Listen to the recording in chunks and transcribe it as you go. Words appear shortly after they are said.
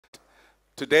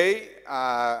Today,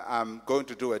 I'm going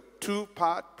to do a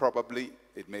two-part, probably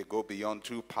it may go beyond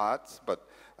 2 parts, but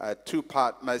a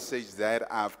 2-part message that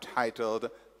I've titled,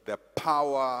 The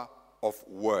Power of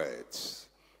Words.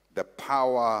 The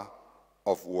Power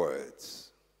of Words.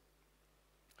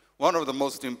 One of the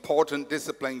most important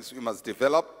disciplines we must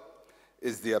develop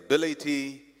is the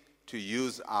ability to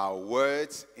use our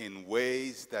words in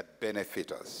ways that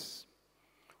benefit us.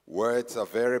 Words are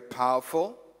very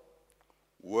powerful.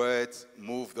 Words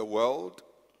move the world.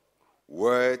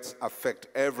 Words affect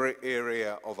every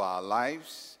area of our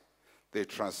lives. They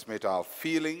transmit our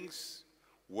feelings.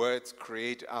 Words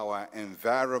create our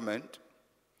environment.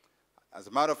 As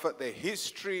a matter of fact, the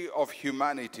history of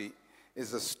humanity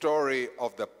is a story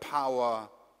of the power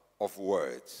of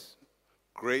words.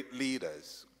 Great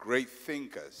leaders, great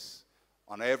thinkers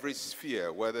on every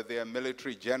sphere, whether they are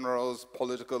military generals,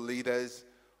 political leaders,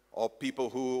 or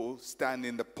people who stand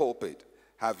in the pulpit,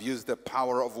 have used the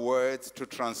power of words to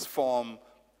transform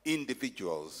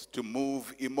individuals, to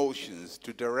move emotions,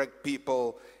 to direct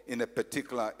people in a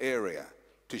particular area,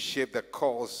 to shape the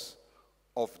course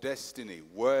of destiny.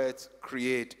 Words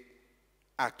create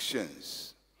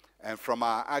actions. And from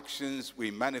our actions, we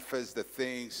manifest the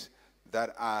things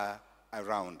that are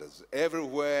around us.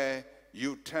 Everywhere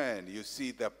you turn, you see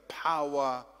the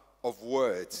power of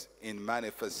words in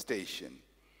manifestation.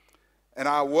 And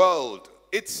our world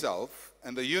itself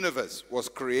and the universe was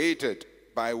created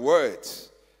by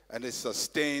words and is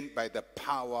sustained by the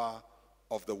power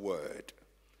of the word.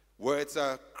 Words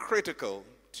are critical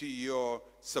to your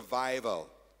survival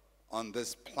on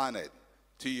this planet,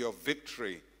 to your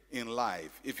victory in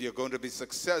life. If you're going to be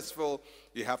successful,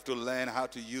 you have to learn how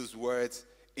to use words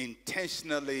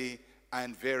intentionally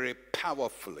and very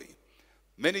powerfully.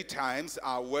 Many times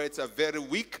our words are very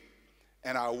weak,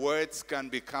 and our words can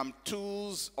become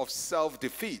tools of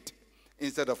self-defeat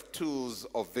instead of tools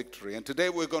of victory. And today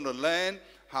we're going to learn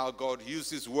how God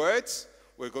uses words.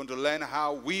 We're going to learn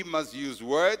how we must use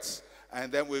words.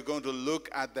 And then we're going to look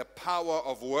at the power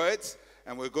of words.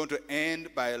 And we're going to end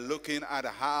by looking at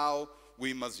how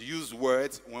we must use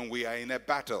words when we are in a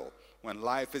battle. When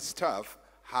life is tough,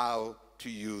 how to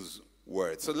use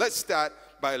words. So let's start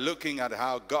by looking at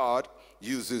how God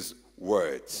uses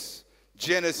words.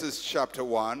 Genesis chapter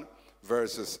 1,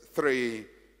 verses 3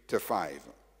 to 5.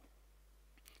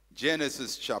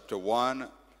 Genesis chapter 1,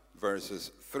 verses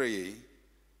 3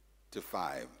 to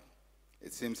 5.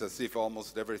 It seems as if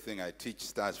almost everything I teach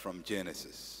starts from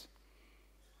Genesis.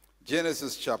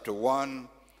 Genesis chapter 1,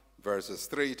 verses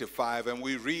 3 to 5, and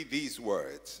we read these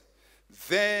words.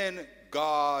 Then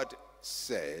God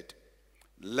said,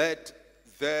 "Let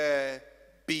there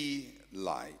be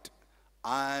light."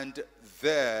 And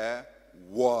there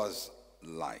was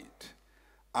light.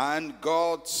 And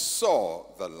God saw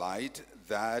the light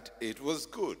that it was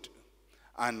good.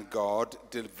 And God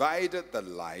divided the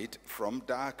light from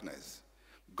darkness.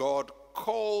 God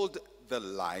called the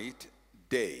light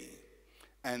day,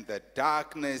 and the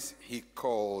darkness he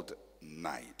called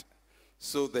night.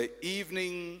 So the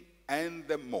evening and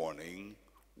the morning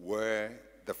were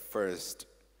the first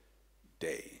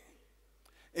day.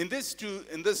 In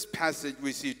this passage,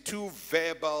 we see 2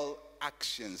 verbal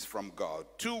actions from God,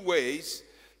 2 ways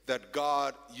that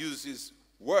God uses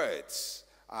words.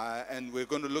 And we're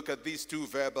going to look at these 2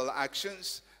 verbal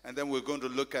actions, and then we're going to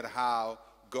look at how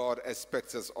God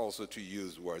expects us also to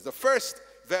use words. The first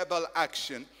verbal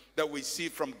action that we see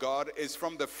from God is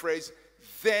from the phrase,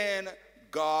 "Then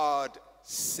God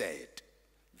said."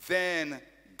 Then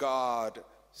God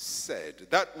said.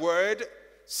 That word,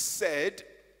 said,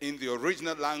 in the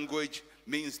original language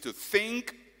means to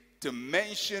think, to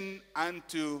mention, and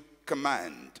to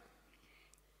command.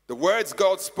 The words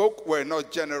God spoke were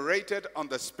not generated on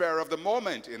the spur of the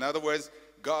moment. In other words,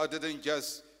 God didn't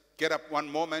just get up one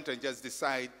moment and just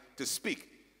decide to speak.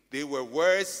 They were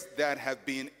words that have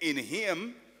been in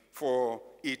him for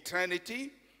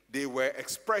eternity. They were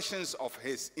expressions of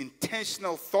his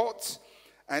intentional thoughts,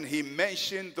 and he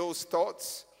mentioned those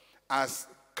thoughts as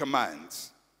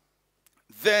commands.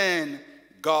 Then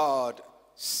God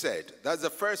said. That's the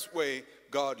first way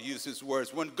God uses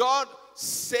words. When God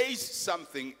says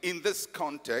something in this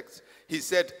context, he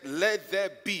said, "Let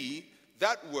there be."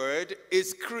 That word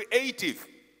is creative.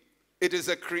 It is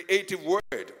a creative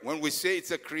word. When we say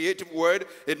it's a creative word,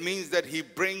 it means that he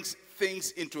brings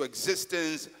things into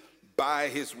existence by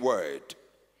his word.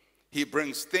 He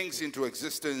brings things into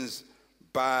existence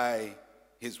by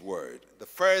his word. The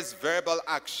first verbal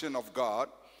action of God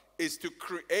is to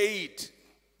create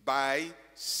by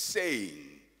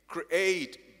saying,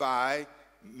 create by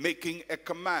making a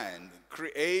command,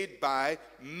 create by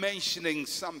mentioning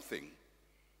something.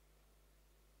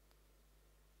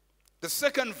 The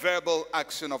second verbal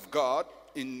action of God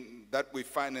that we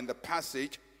find in the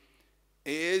passage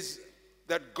is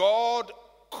that God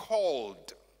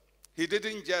called. He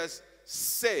didn't just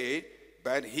say,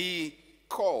 but he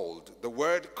called. The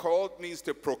word called means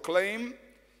to proclaim,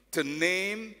 to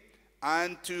name,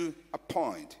 and to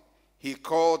appoint. He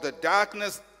called the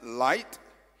darkness light,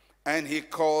 and he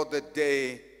called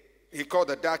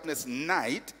the darkness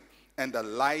night, and the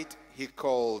light he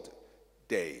called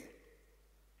day.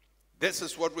 This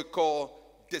is what we call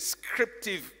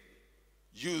descriptive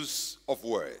use of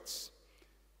words.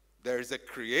 There is a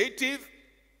creative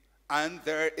and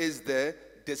there is the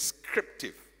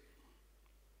descriptive.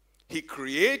 He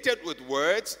created with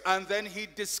words and then he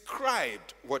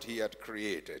described what he had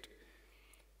created.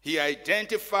 He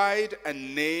identified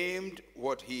and named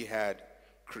what he had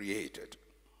created.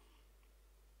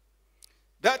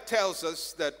 That tells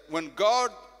us that when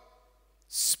God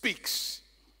speaks,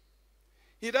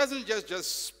 he doesn't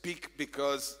just speak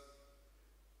because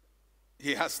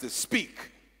he has to speak.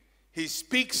 He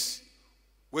speaks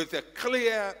with a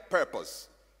clear purpose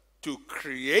to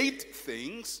create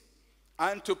things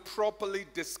and to properly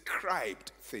describe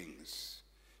things.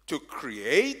 To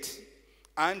create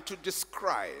and to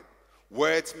describe.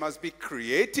 Words must be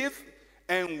creative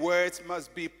and words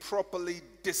must be properly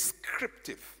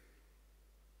descriptive.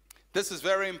 This is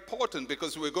very important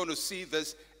because we're going to see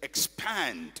this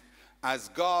expand as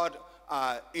God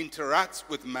interacts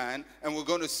with man, and we're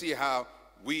going to see how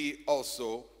we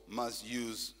also must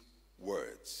use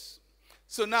words.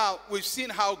 So now we've seen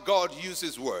how God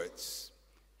uses words.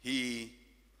 He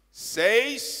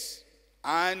says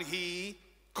and he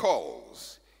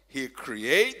calls. He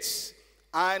creates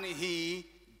and he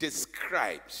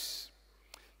describes.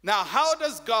 Now, how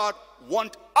does God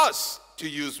want us to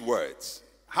use words?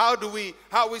 How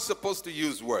are we supposed to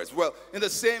use words? Well, in the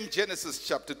same Genesis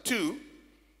chapter 2,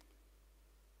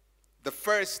 the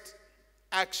first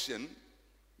action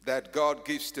that God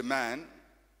gives to man,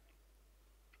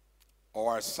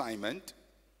 or assignment,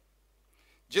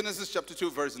 Genesis chapter 2,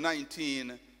 verse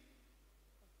 19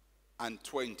 and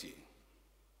 20.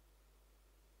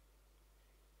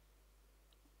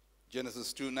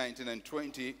 Genesis 2, 19 and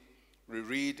 20, we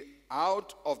read,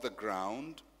 out of the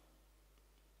ground,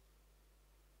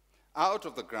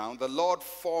 the Lord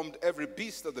formed every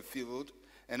beast of the field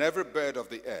and every bird of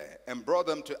the air and brought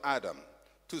them to Adam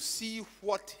to see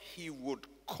what he would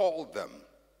call them.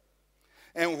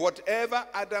 And whatever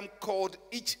Adam called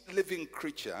each living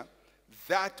creature,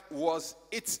 that was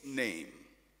its name.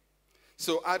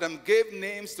 So Adam gave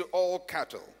names to all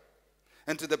cattle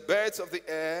and to the birds of the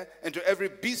air and to every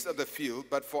beast of the field,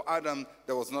 but for Adam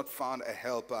there was not found a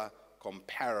helper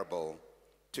comparable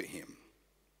to him.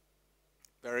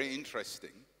 Very interesting.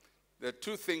 There are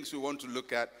two things we want to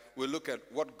look at. We'll look at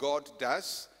what God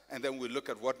does, and then we'll look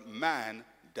at what man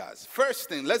does. First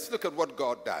thing, let's look at what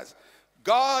God does.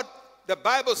 God, the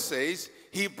Bible says,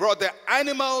 he brought the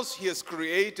animals he has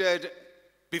created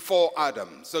before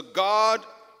Adam. So God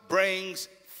brings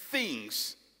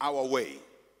things our way.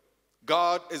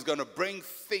 God is going to bring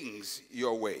things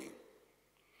your way.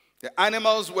 The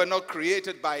animals were not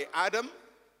created by Adam.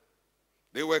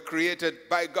 They were created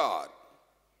by God.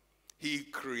 He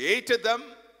created them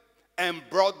and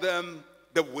brought them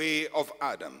the way of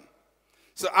Adam.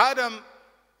 So Adam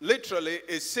literally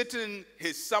is sitting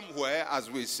somewhere, as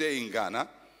we say in Ghana,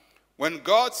 when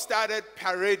God started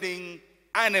parading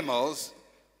animals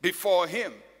before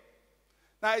him.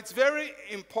 Now it's very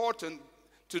important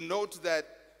to note that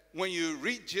when you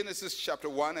read Genesis chapter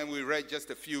 1, and we read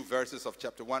just a few verses of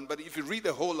chapter 1, but if you read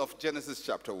the whole of Genesis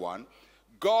chapter 1,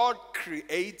 God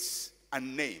creates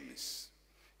and names.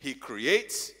 He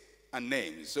creates and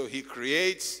names. So he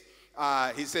creates,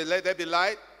 he said, let there be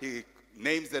light. He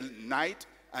names the night,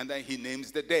 and then he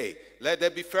names the day. Let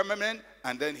there be firmament,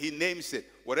 and then he names it.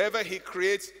 Whatever he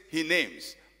creates, he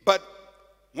names. But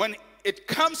when it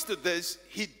comes to this,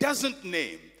 he doesn't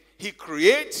name. He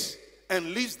creates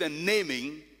and leaves the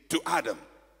naming to Adam.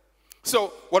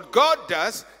 So what God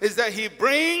does is that he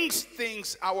brings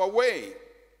things our way.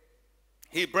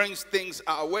 He brings things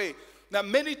our way. Now,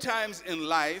 many times in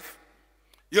life,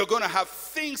 you're going to have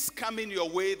things coming your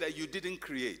way that you didn't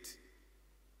create.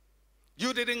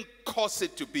 You didn't cause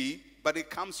it to be, but it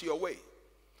comes your way.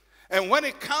 And when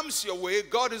it comes your way,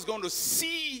 God is going to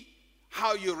see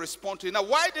how you respond to it. Now,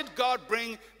 why did God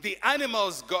bring the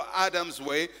animals Adam's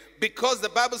way? Because the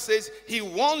Bible says he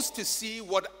wants to see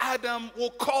what Adam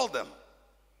will call them.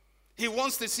 He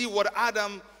wants to see what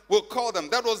Adam will call them.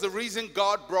 That was the reason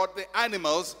God brought the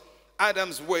animals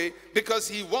Adam's way, because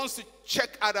he wants to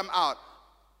check Adam out.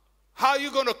 How are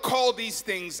you going to call these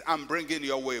things I'm bringing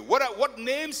your way? What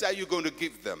names are you going to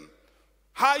give them?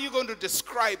 How are you going to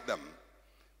describe them?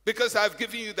 Because I've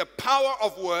given you the power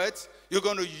of words, you're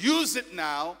going to use it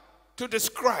now to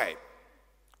describe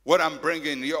what I'm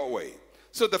bringing your way.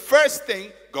 So the first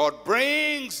thing, God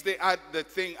brings the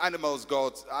thing, animals,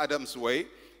 Adam's way.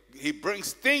 He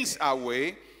brings things our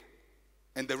way.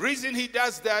 And the reason he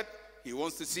does that, he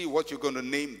wants to see what you're going to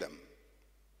name them.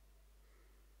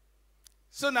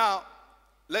 So now,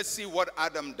 let's see what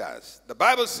Adam does. The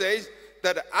Bible says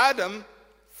that Adam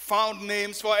found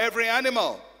names for every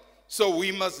animal. So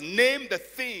we must name the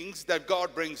things that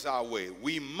God brings our way.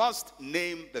 We must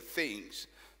name the things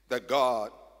that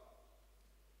God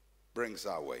brings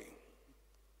our way.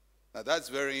 Now that's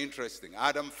very interesting.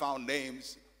 Adam found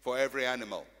names for every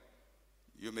animal.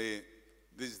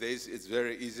 These days it's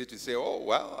very easy to say, oh,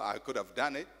 well, I could have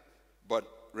done it. But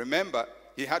remember,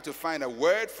 he had to find a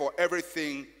word for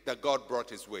everything that God brought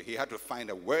his way. He had to find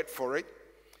a word for it.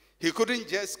 He couldn't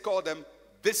just call them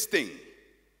this thing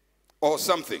or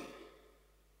something.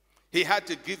 He had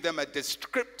to give them a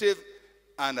descriptive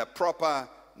and a proper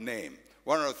name.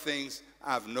 One of the things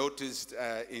I've noticed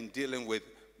in dealing with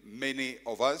many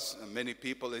of us and many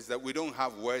people is that we don't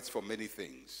have words for many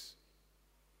things.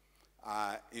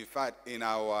 In fact, in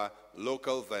our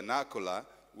local vernacular,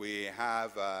 we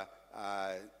have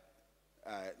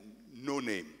no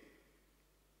name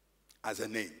as a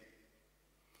name.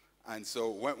 And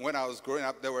so when I was growing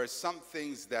up, there were some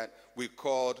things that we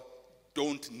called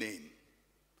don't name.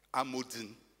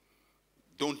 Amudin,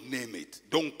 don't name it,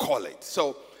 don't call it.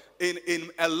 So in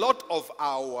a lot of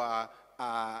our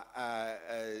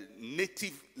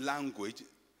native language,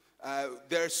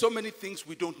 there are so many things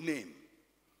we don't name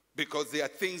because they are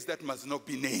things that must not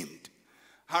be named.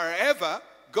 However,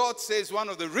 God says one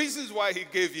of the reasons why he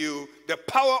gave you the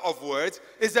power of words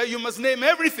is that you must name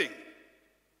everything.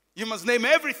 You must name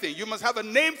everything. You must have a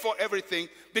name for everything,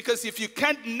 because if you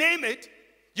can't name it,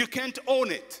 you can't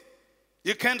own it.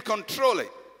 You can't control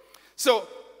it. So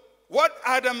what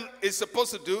Adam is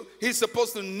supposed to do, he's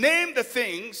supposed to name the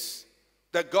things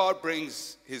that God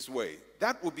brings his way.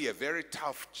 That would be a very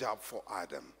tough job for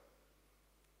Adam,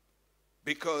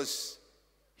 because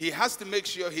he has to make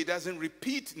sure he doesn't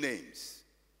repeat names.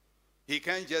 He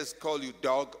can't just call you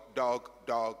dog, dog,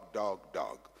 dog, dog,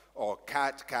 dog, or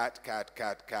cat, cat, cat,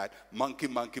 cat, cat, monkey,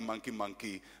 monkey, monkey,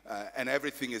 monkey, and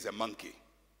everything is a monkey.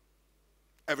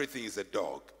 Everything is a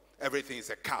dog. Everything is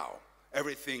a cow.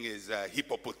 Everything is a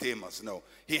hippopotamus. No.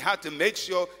 He had to make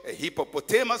sure a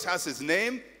hippopotamus has his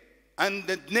name, and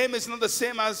the name is not the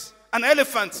same as an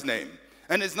elephant's name.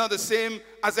 And it's not the same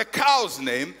as a cow's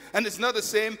name. And it's not the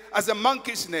same as a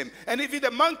monkey's name. And even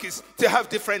the monkeys, to have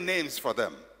different names for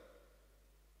them.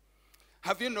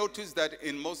 Have you noticed that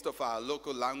in most of our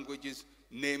local languages,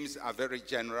 names are very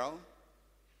general?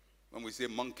 When we say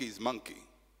monkey is monkey.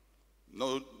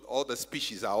 No, all the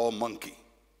species are all monkey.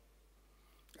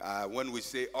 When we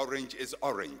say orange is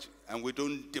orange, and we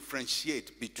don't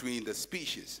differentiate between the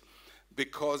species,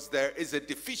 because there is a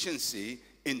deficiency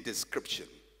in description.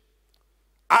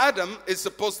 Adam is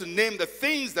supposed to name the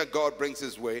things that God brings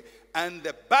his way, and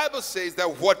the Bible says that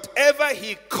whatever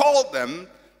he called them,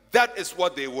 that is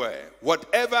what they were.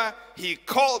 Whatever he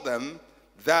called them,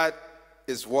 that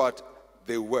is what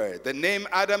they were. The name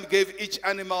Adam gave each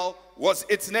animal was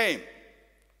its name.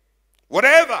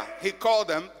 Whatever he called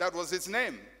them, that was its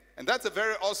name. And that's a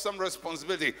very awesome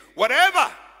responsibility.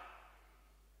 Whatever.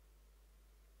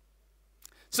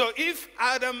 So if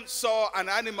Adam saw an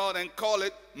animal and called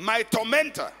it my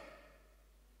tormentor,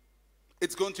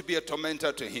 it's going to be a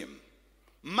tormentor to him.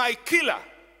 My killer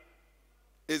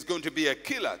is going to be a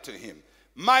killer to him.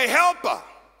 My helper,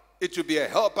 it will be a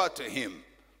helper to him.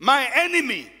 My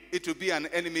enemy, it will be an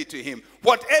enemy to him.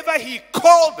 Whatever he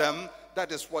called them,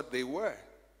 that is what they were.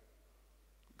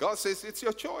 God says it's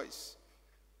your choice.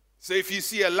 So if you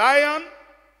see a lion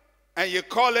and you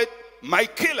call it my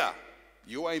killer,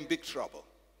 you are in big trouble.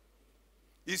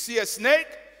 You see a snake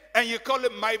and you call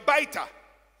it my biter,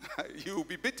 you will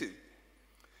be bitten.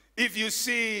 If you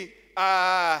see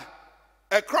a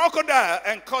crocodile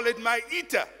and call it my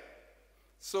eater,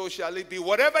 so shall it be.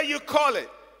 Whatever you call it,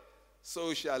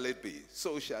 so shall it be.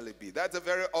 So shall it be. That's a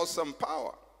very awesome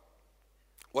power.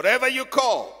 Whatever you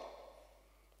call,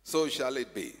 so shall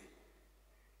it be.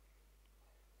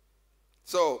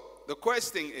 So the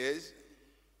question is,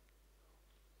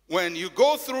 when you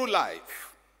go through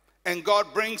life and God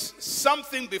brings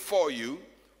something before you,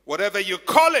 whatever you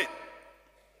call it,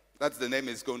 that's the name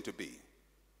it's going to be.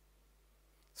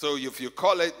 So if you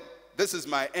call it, this is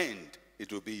my end,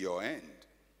 it will be your end.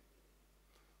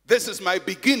 This is my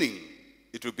beginning,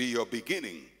 it will be your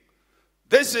beginning.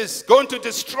 This is going to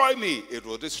destroy me. It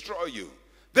will destroy you.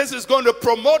 This is going to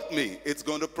promote me. It's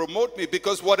going to promote me,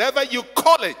 because whatever you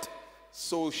call it,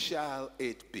 so shall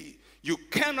it be. You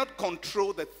cannot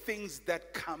control the things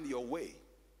that come your way,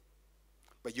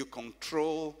 but you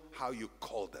control how you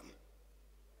call them.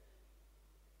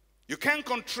 You can't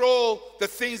control the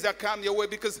things that come your way,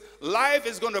 because life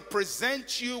is going to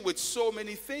present you with so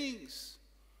many things.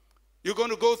 You're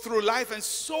going to go through life and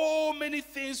so many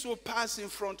things will pass in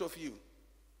front of you.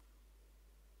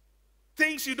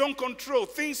 Things you don't control,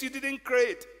 things you didn't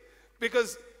create.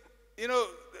 Because, you know,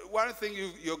 one thing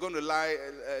you're going to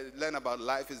learn about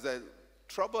life is that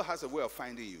trouble has a way of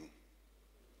finding you.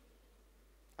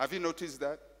 Have you noticed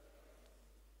that?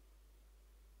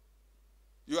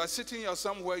 You are sitting here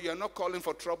somewhere, you are not calling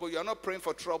for trouble, you are not praying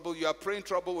for trouble, you are praying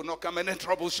trouble will not come, and then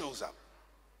trouble shows up.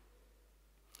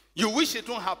 You wish it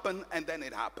won't happen, and then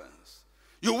it happens.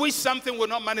 You wish something will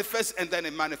not manifest, and then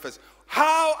it manifests.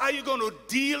 How are you going to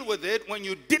deal with it when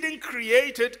you didn't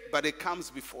create it, but it comes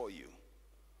before you?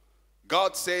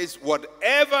 God says,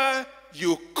 whatever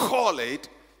you call it,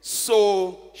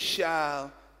 so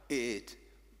shall it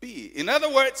be. In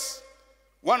other words,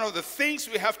 one of the things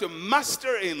we have to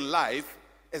master in life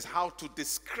is how to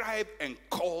describe and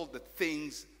call the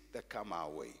things that come our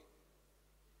way.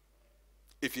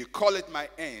 If you call it my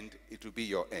end, it will be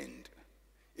your end.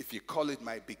 If you call it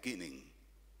my beginning,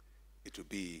 it will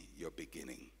be your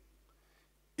beginning.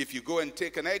 If you go and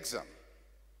take an exam,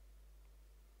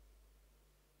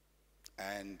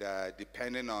 and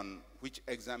depending on which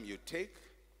exam you take,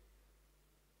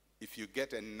 if you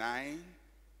get a 9,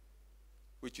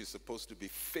 which is supposed to be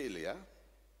failure,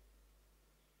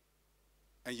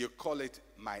 and you call it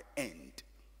my end,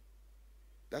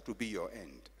 that will be your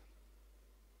end.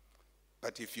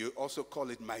 But if you also call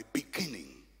it my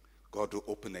beginning, God will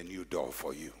open a new door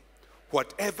for you.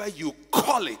 Whatever you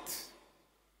call it,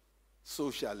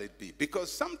 so shall it be.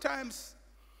 Because sometimes,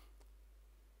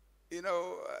 you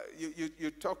know, you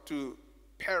talk to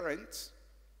parents,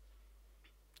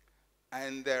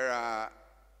 and there are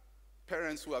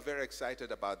parents who are very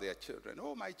excited about their children.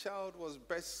 Oh, my child was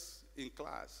best in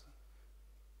class.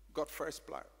 Got first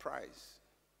prize,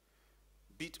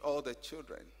 beat all the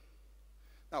children.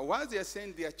 Now, while they are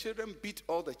saying their children beat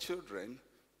all the children,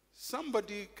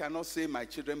 somebody cannot say my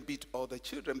children beat all the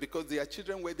children, because their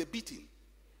children were the beating.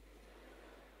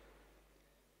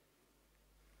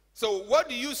 So what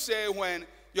do you say when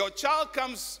your child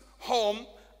comes home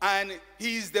and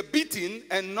he's the beating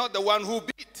and not the one who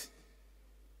beat?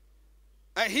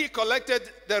 And he collected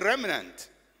the remnant.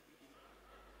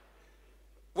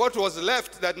 What was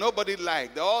left that nobody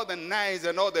liked, all the 9s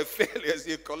and all the failures,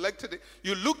 he collected it.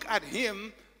 You look at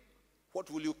him,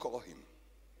 what will you call him?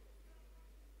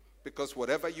 Because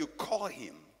whatever you call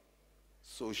him,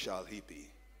 so shall he be.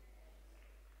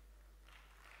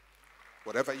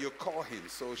 Whatever you call him,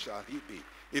 so shall he be.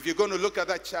 If you're going to look at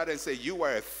that child and say, you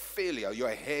are a failure,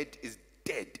 your head is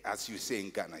dead, as you say in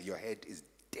Ghana, your head is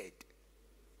dead.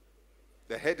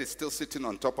 The head is still sitting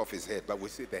on top of his head, but we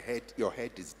say your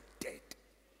head is dead.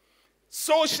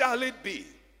 So shall it be.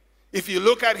 If you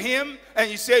look at him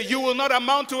and you say, you will not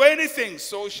amount to anything,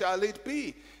 so shall it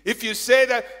be. If you say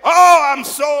that, oh, I'm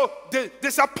so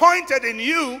disappointed in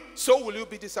you, so will you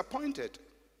be disappointed.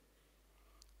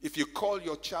 If you call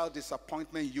your child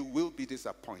disappointment, you will be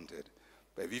disappointed.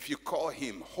 But if you call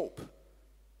him hope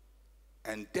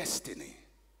and destiny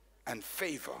and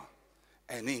favor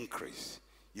and increase,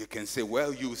 you can say,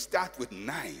 well, you start with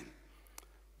 9,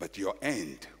 but your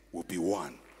end will be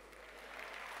 1.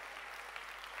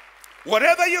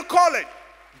 Whatever you call it,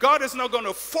 God is not going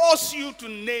to force you to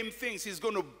name things. He's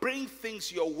going to bring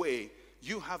things your way.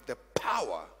 You have the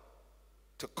power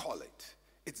to call it.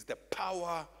 It's the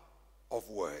power of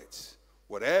words.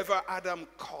 Whatever Adam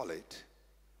called it,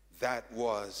 that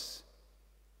was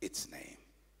its name.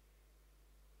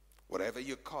 Whatever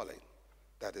you call it,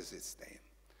 that is its name.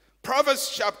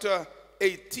 Proverbs chapter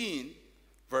 18,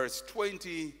 verse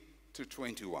 20 to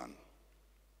 21.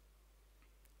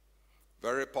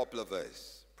 Very popular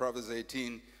verse. Proverbs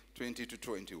 18, 20 to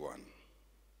 21.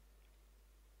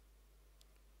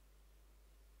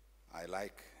 I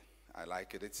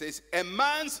like it. It says, a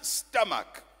man's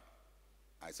stomach,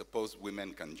 I suppose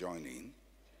women can join in.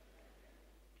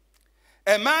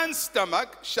 A man's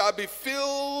stomach shall be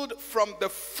filled from the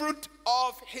fruit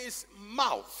of his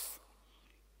mouth.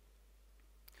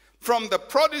 From the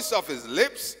produce of his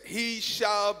lips he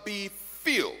shall be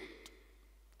filled.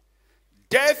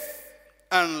 Death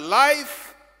and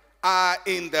life are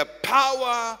in the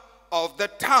power of the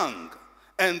tongue,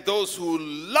 and those who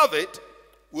love it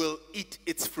will eat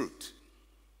its fruit.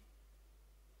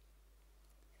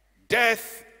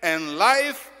 Death and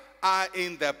life are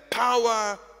in the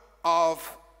power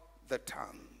of the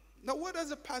tongue. Now, what does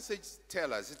the passage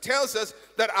tell us? It tells us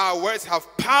that our words have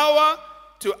power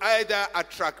to either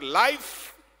attract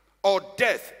life or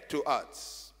death to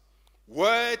us.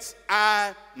 Words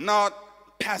are not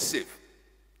passive.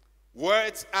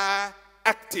 Words are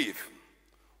active.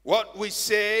 What we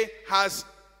say has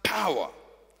power.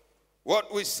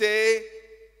 What we say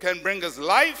can bring us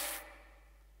life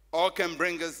or can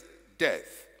bring us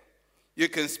death. You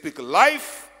can speak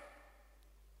life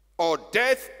or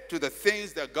death to the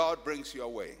things that God brings your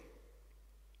way.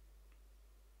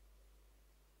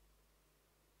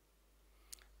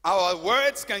 Our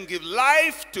words can give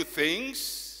life to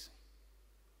things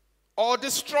or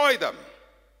destroy them.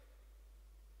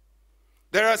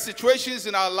 There are situations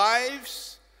in our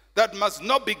lives that must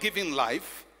not be given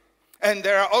life, and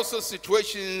there are also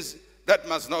situations that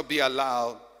must not be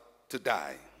allowed to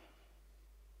die.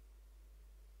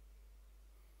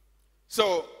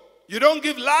 So, you don't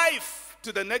give life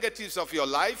to the negatives of your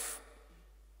life,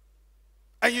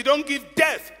 and you don't give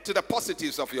death to the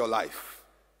positives of your life.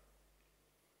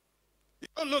 You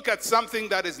don't look at something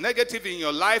that is negative in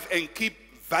your life and keep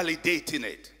validating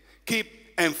it, keep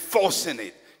enforcing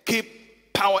it, keep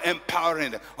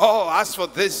empowering it. Oh, as for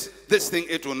this thing,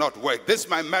 it will not work.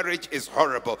 My marriage is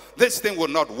horrible. This thing will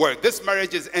not work. This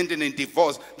marriage is ending in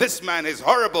divorce. This man is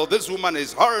horrible. This woman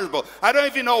is horrible. I don't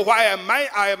even know why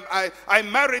I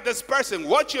married this person.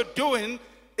 What you're doing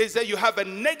is that you have a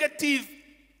negative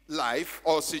life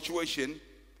or situation,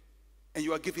 and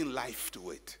you are giving life to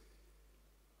it.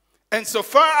 And so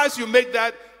far as you make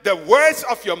that the words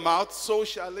of your mouth, so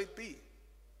shall it be.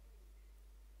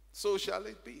 So shall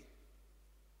it be.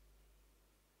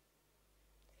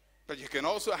 But you can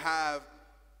also have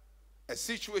a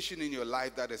situation in your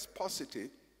life that is positive,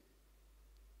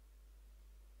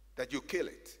 that you kill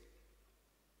it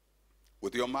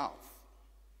with your mouth.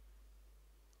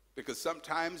 Because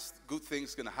sometimes good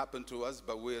things can happen to us,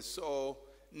 but we're so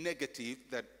negative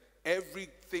that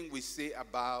everything we say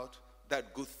about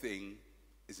that good thing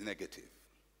is negative.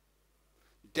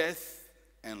 Death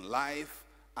and life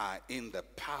are in the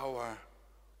power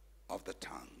of the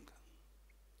tongue.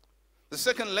 The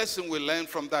second lesson we learn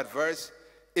from that verse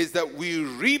is that we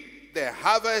reap the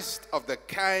harvest of the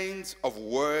kinds of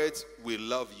words we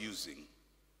love using.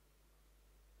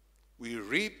 We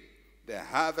reap the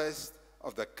harvest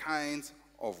of the kinds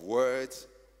of words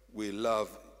we love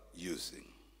using.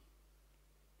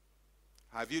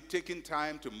 Have you taken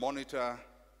time to monitor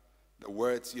the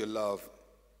words you love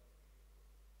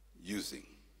using?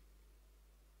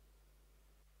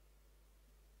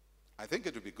 I think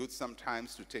it would be good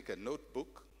sometimes to take a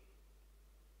notebook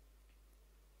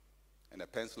and a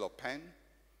pencil or pen,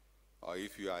 or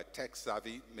if you are tech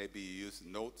savvy, maybe you use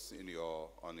notes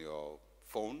on your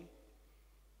phone,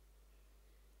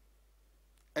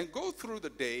 and go through the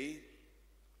day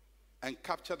and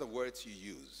capture the words you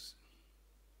use.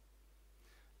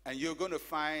 And you're going to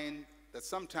find that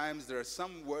sometimes there are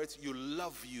some words you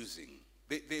love using.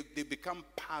 They become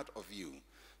part of you.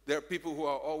 There are people who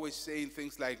are always saying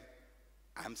things like,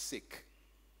 I'm sick.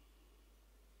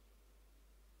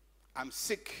 I'm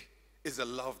sick is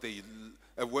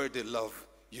a word they love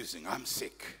using. I'm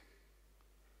sick.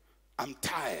 I'm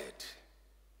tired.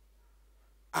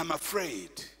 I'm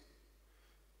afraid.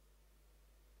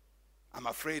 I'm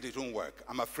afraid it won't work.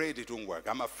 I'm afraid it won't work.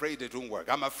 I'm afraid it won't work.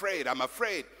 I'm afraid. I'm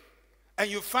afraid. And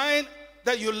you find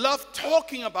that you love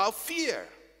talking about fear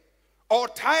or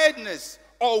tiredness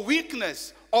or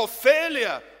weakness or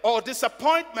failure or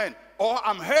disappointment or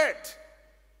I'm hurt.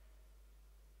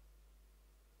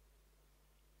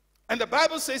 And the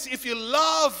Bible says if you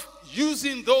love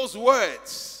using those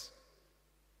words,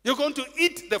 you're going to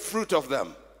eat the fruit of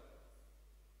them.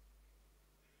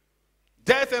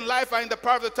 Death and life are in the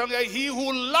power of the tongue, and he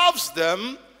who loves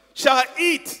them shall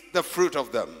eat the fruit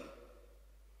of them.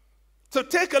 So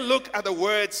take a look at the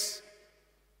words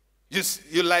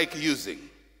you like using.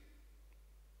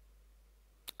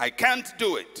 I can't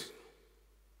do it.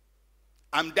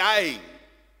 I'm dying.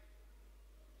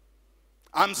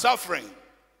 I'm suffering.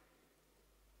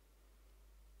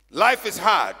 Life is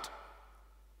hard.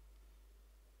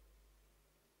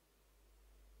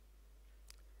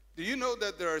 Do you know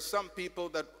that there are some people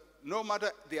that no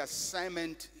matter the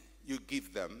assignment you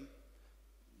give them,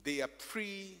 their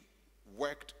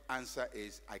pre-worked answer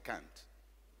is, I can't.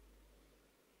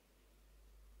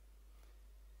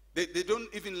 They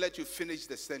don't even let you finish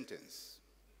the sentence.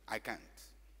 I can't.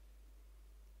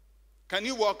 Can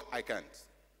you walk? I can't.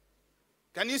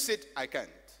 Can you sit? I can't.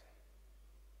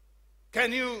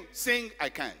 Can you sing? I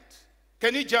can't.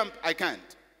 Can you jump? I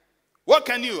can't. What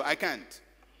can you? I can't.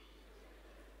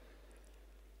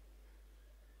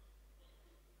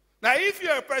 Now, if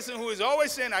you're a person who is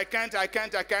always saying, I can't, I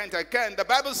can't, I can't, I can't, the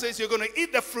Bible says you're going to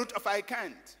eat the fruit of I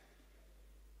can't.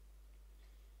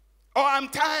 Or I'm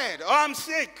tired, or I'm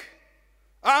sick,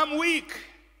 or I'm weak.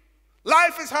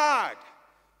 Life is hard.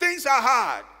 Things are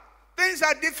hard. Things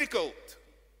are difficult.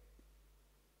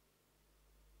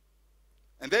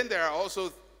 And then there are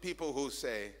also people who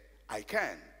say, I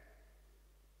can.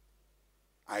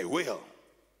 I will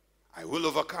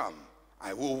overcome.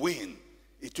 I will win.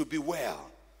 It will be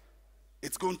well.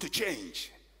 It's going to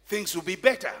change. Things will be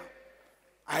better.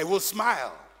 I will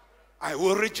smile. I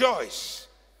will rejoice.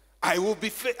 I will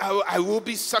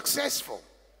be successful.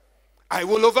 I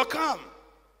will overcome.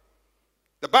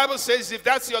 The Bible says if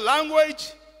that's your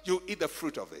language, you eat the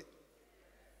fruit of it.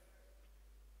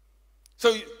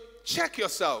 So check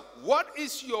yourself. What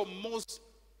is your most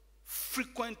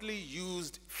frequently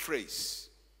used phrase?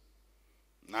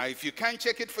 Now, if you can't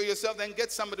check it for yourself, then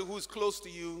get somebody who's close to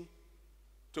you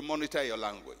to monitor your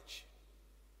language.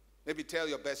 Maybe tell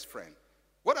your best friend,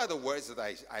 what are the words that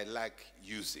I like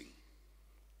using?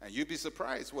 And you'd be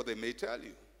surprised what they may tell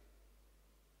you.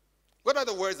 What are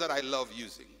the words that I love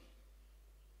using?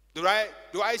 Do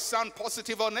I sound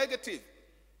positive or negative?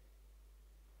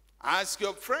 Ask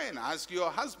your friend, ask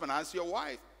your husband, ask your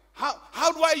wife.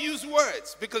 How do I use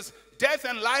words? Because death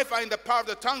and life are in the power of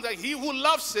the tongue, that he who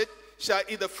loves it shall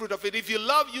eat the fruit of it. If you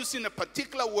love using a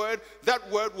particular word, that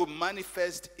word will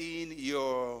manifest in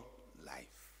your life.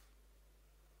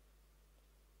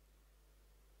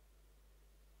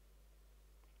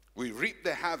 We reap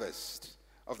the harvest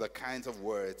of the kinds of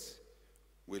words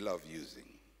we love using.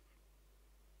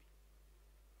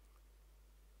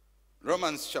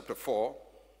 Romans chapter 4,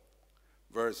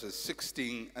 verses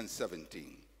 16 and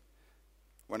 17.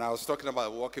 When I was talking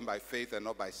about walking by faith and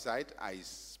not by sight, I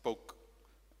spoke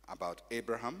about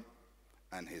Abraham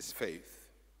and his faith.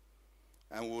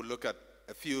 And we'll look at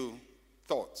a few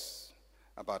thoughts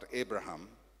about Abraham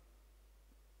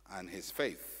and his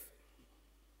faith.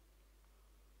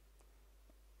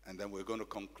 And then we're going to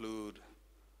conclude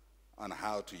on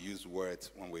how to use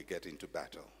words when we get into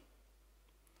battle.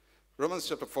 Romans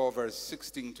chapter 4, verse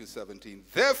 16 to 17.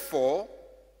 Therefore,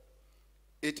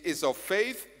 it is of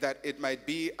faith that it might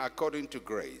be according to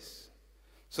grace,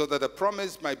 so that the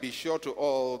promise might be sure to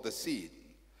all the seed,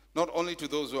 not only to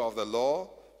those who are of the law,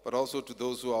 but also to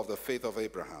those who are of the faith of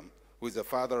Abraham, who is the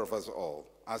father of us all.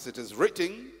 As it is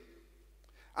written,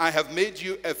 I have made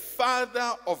you a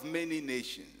father of many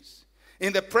nations,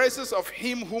 in the presence of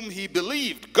him whom he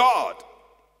believed, God,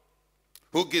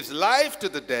 who gives life to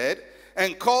the dead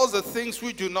and calls the things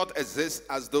which do not exist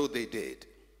as though they did.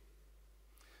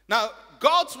 Now,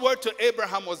 God's word to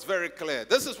Abraham was very clear.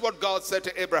 This is what God said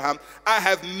to Abraham: I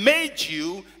have made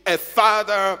you a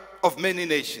father of many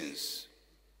nations.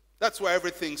 That's where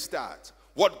everything starts.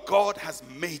 What God has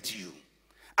made you.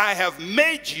 I have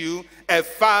made you a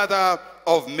father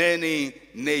of many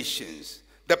nations.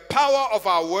 The power of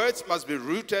our words must be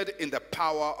rooted in the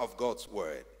power of God's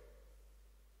word.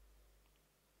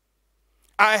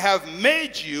 I have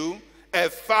made you a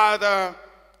father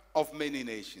of many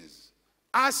nations.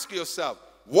 Ask yourself,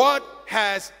 what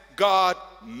has God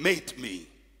made me?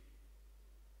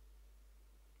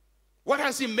 What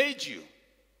has he made you?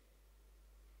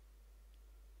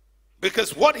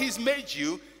 Because what he's made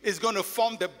you is going to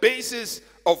form the basis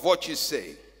of what you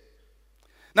say.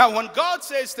 Now, when God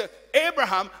says to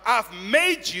Abraham, I've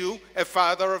made you a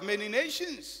father of many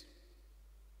nations,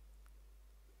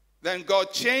 then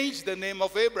God changed the name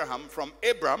of Abraham from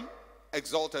Abram,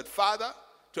 exalted father,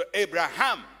 to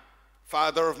Abraham,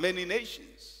 father of many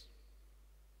nations.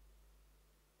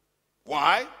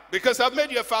 Why? Because I've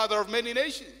made you a father of many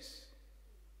nations.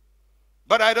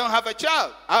 But I don't have a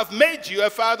child. I've made you a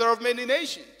father of many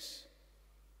nations.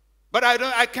 But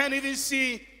I can't even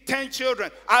see 10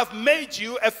 children. I've made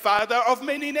you a father of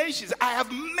many nations. I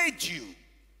have made you.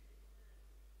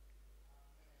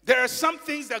 There are some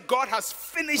things that God has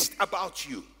finished about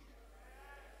you.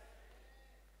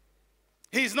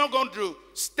 He's not going to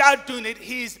start doing it.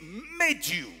 He's made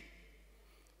you.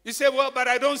 You say, well, but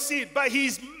I don't see it. But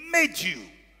he's made you.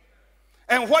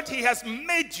 And what he has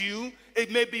made you,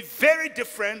 it may be very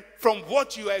different from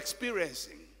what you are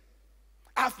experiencing.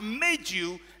 I've made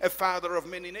you a father of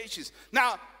many nations.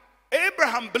 Now,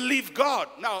 Abraham believed God.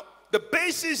 Now, the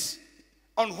basis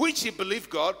on which he believed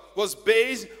God was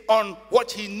based on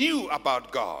what he knew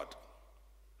about God.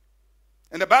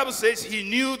 And the Bible says he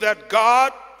knew that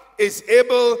God is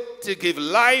able to give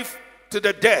life to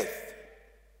the dead.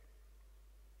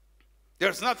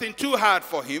 There's nothing too hard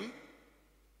for him.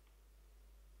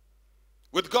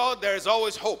 With God, there is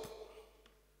always hope.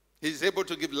 He's able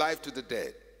to give life to the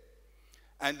dead.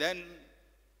 And then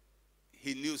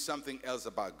he knew something else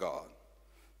about God.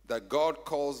 That God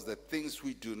calls the things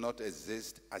which do not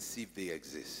exist as if they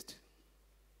exist.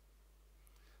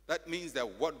 That means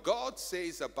that what God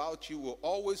says about you will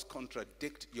always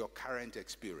contradict your current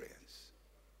experience.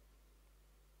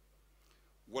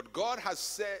 What God has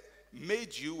said,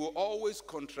 made you, will always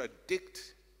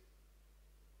contradict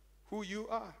who you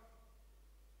are.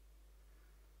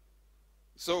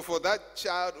 So for that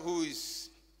child who is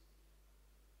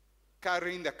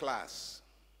carrying the class,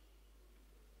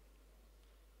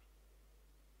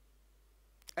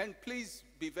 and please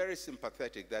be very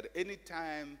sympathetic that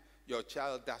anytime your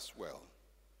child does well,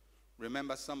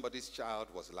 remember somebody's child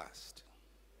was last.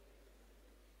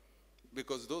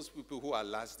 Because those people who are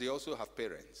last, they also have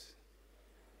parents.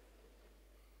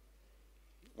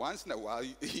 Once in a while,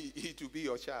 it will be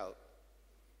your child.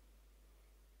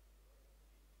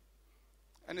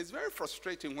 And it's very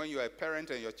frustrating when you're a parent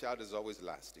and your child is always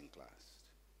last in class.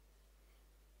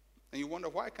 And you wonder,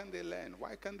 why can't they learn?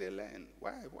 Why can't they learn?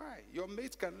 Why? Your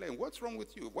mates can learn. What's wrong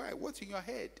with you? Why? What's in your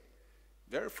head?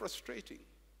 Very frustrating.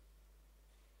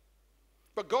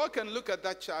 But God can look at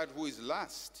that child who is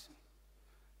last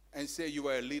and say, you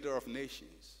are a leader of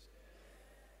nations.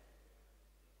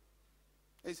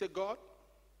 And he said, God,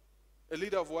 a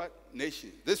leader of what?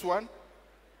 Nation. This one?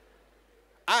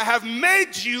 I have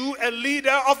made you a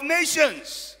leader of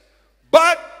nations.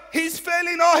 But he's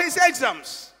failing all his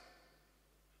exams.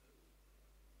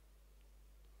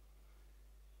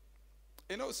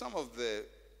 You know, some of the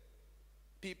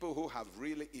people who have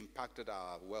really impacted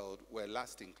our world were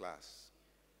last in class.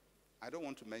 I don't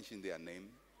want to mention their name.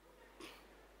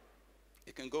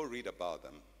 You can go read about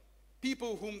them.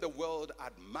 People whom the world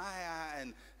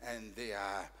admire and they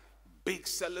are big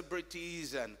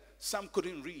celebrities, and some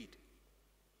couldn't read.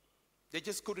 They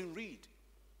just couldn't read.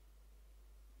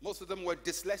 Most of them were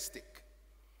dyslexic.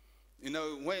 You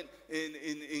know, when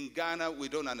in Ghana, we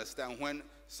don't understand when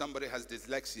somebody has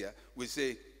dyslexia, we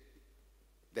say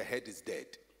the head is dead.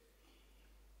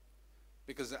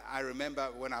 Because I remember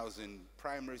when I was in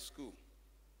primary school,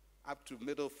 up to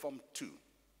middle form 2,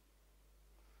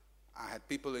 I had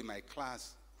people in my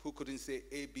class who couldn't say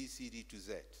A, B, C, D to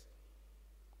Z.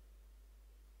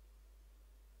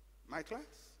 My class.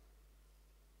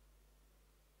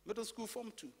 Middle school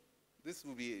form 2. This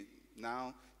will be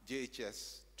now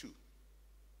JHS 2.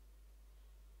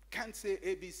 Can't say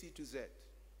A, B, C to Z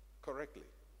correctly.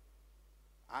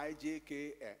 I, J,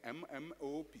 K, M, M,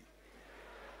 O, P.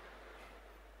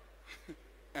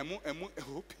 M, M,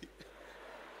 O, P.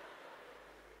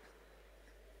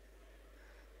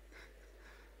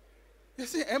 You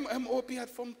see, M, M, O, P at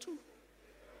form 2.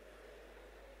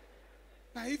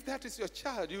 Now, if that is your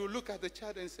child, you look at the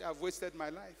child and say, I've wasted my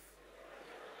life.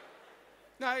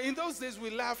 Now, in those days, we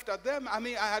laughed at them. I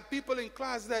mean, I had people in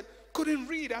class that couldn't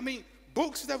read. I mean,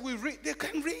 books that we read, they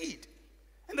can't read.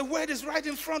 And the word is right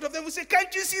in front of them. We say,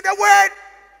 can't you see the word?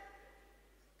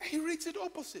 And he reads it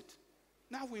opposite.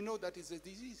 Now we know that it's a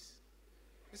disease.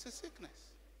 It's a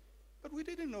sickness. But we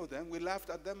didn't know them. We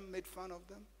laughed at them, made fun of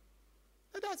them.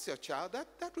 But that's your child.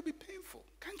 That would be painful.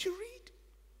 Can't you read?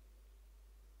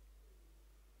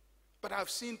 But I've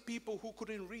seen people who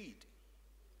couldn't read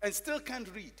and still can't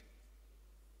read,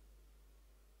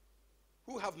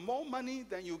 who have more money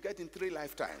than you get in 3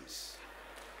 lifetimes.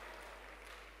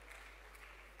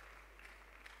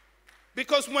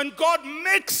 Because when God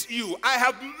makes you, I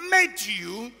have made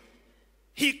you,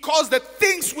 he calls the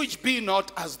things which be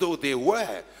not as though they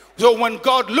were. So when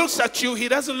God looks at you, he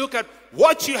doesn't look at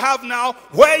what you have now,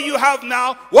 where you have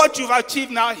now, what you've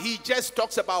achieved now. He just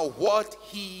talks about what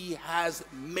he has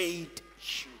made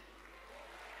you.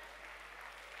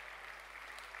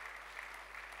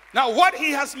 Now, what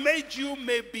he has made you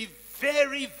may be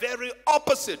very, very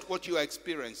opposite what you are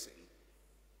experiencing.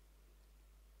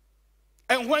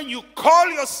 And when you call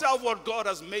yourself what God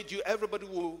has made you, everybody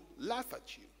will laugh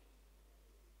at you.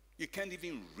 You can't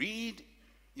even read.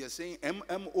 You're saying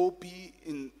MMOP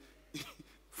in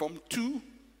from 2,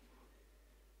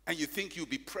 and you think you'll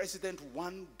be president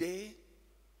one day.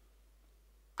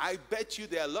 I bet you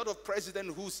there are a lot of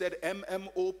presidents who said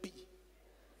MMOP,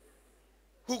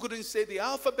 who couldn't say the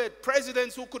alphabet,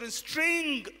 presidents who couldn't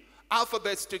string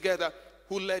alphabets together,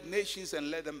 who led nations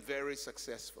and led them very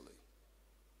successfully.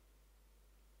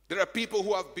 There are people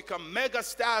who have become mega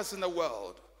stars in the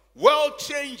world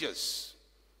changers,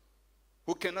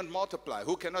 who cannot multiply,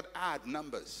 who cannot add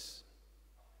numbers,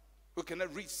 who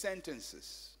cannot read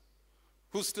sentences,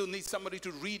 who still need somebody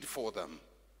to read for them.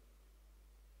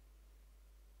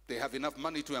 They have enough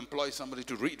money to employ somebody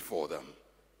to read for them.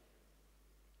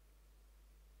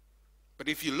 But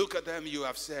if you look at them, you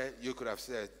could have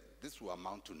said, this will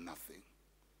amount to nothing.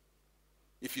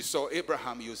 If you saw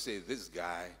Abraham, you say, this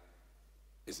guy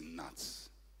is nuts.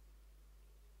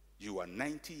 You are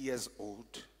 90 years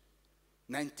old,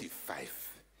 95.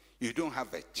 You don't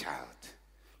have a child.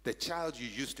 The child you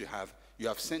used to have, you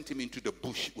have sent him into the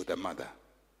bush with a mother,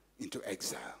 into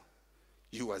exile.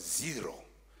 You are 0,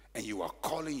 and you are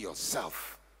calling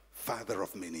yourself father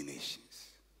of many nations.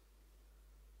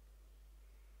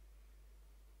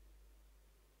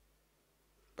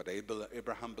 But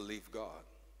Abraham believed God.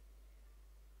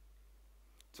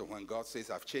 So when God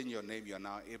says, I've changed your name, you're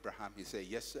now Abraham, he said,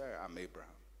 yes, sir, I'm Abraham.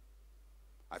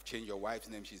 I've changed your wife's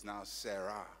name, she's now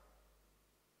Sarah.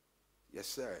 Yes,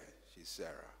 sir, she's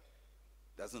Sarah.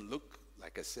 Doesn't look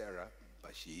like a Sarah,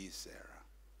 but she is Sarah.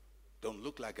 Don't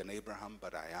look like an Abraham,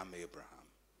 but I am Abraham.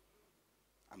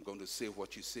 I'm going to say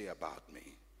what you say about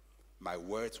me. My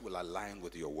words will align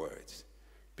with your words,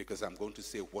 because I'm going to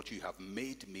say what you have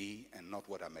made me and not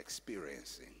what I'm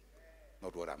experiencing,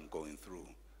 not what I'm going through.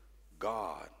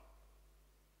 God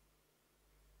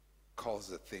calls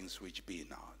the things which be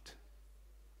not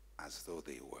as though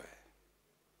they were.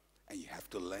 And you have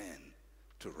to learn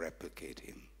to replicate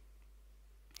him.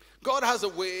 God has a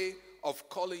way of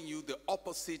calling you the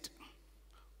opposite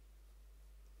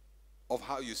of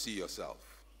how you see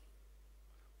yourself.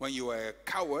 When you are a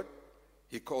coward,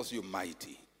 he calls you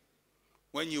mighty.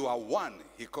 When you are 1,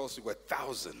 he calls you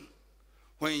 1,000.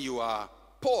 When you are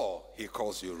poor, he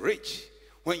calls you rich.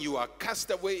 When you are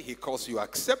cast away, he calls you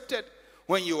accepted.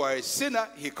 When you are a sinner,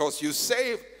 he calls you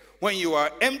saved. When you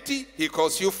are empty, he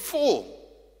calls you full.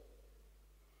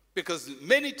 Because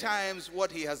many times what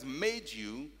he has made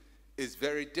you is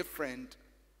very different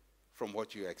from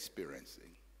what you're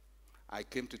experiencing. I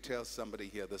came to tell somebody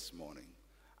here this morning,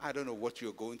 I don't know what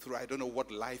you're going through. I don't know what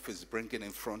life is bringing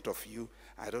in front of you.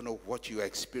 I don't know what you're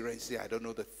experiencing. I don't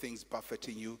know the things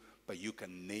buffeting you, but you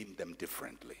can name them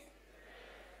differently.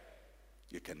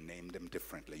 You can name them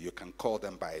differently. You can call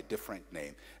them by a different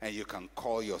name. And you can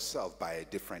call yourself by a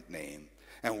different name.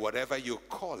 And whatever you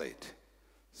call it,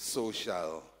 so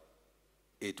shall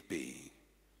it be.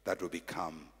 That will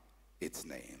become its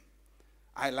name.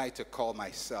 I like to call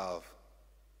myself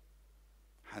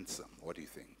handsome. What do you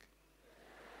think?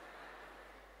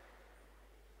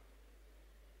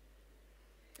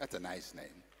 That's a nice name.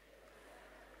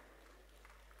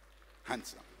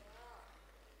 Handsome.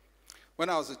 When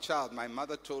I was a child, my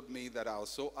mother told me that I was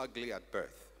so ugly at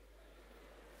birth.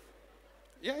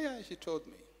 Yeah, she told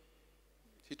me.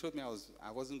 She told me I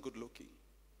wasn't good looking.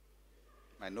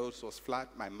 My nose was flat,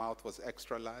 my mouth was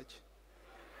extra large.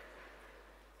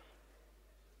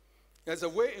 There's a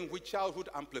way in which childhood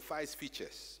amplifies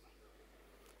features.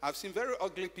 I've seen very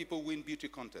ugly people win beauty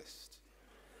contests.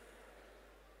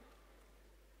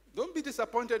 Don't be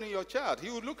disappointed in your child. He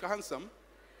will look handsome.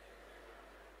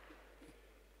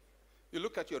 You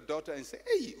look at your daughter and say,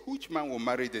 hey, which man will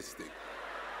marry this thing?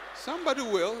 Somebody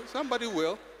will. Somebody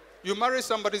will. You marry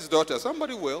somebody's daughter.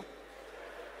 Somebody will.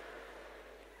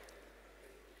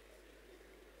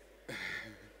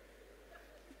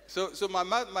 So my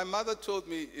mother told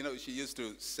me, she used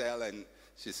to sell, and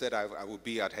she said I would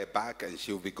be at her back and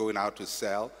she would be going out to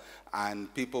sell.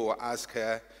 And people will ask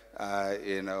her,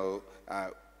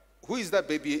 who is that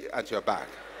baby at your back?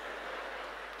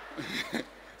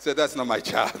 So that's not my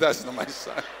child, that's not my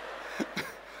son.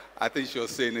 I think she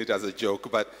was saying it as a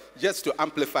joke, but just to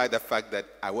amplify the fact that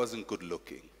I wasn't good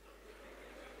looking.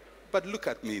 But look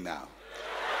at me now.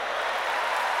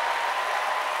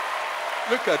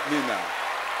 Look at me now.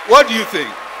 What do you think?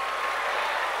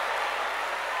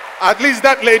 At least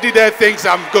that lady there thinks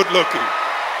I'm good looking.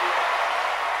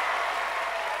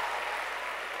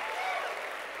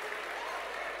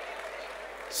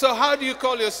 So how do you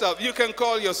call yourself? You can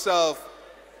call yourself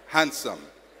handsome.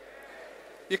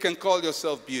 You can call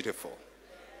yourself beautiful.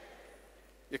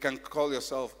 You can call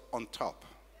yourself on top.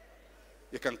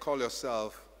 You can call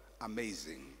yourself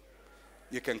amazing.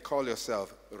 You can call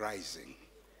yourself rising.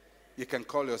 You can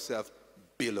call yourself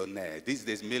billionaire. These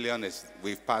days, million is,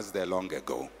 we've passed there long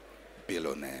ago.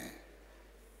 Billionaire.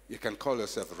 You can call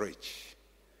yourself rich.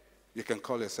 You can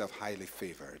call yourself highly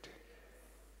favored.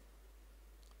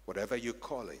 Whatever you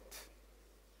call it,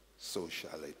 so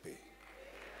shall it be.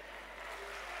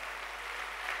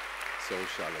 So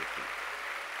shall it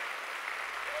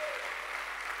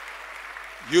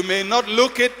be. You may not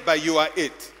look it, but you are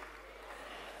it.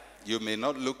 You may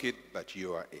not look it, but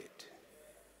you are it.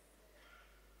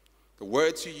 The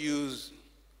words you use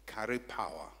carry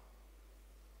power.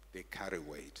 They carry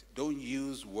weight. Don't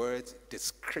use words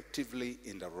descriptively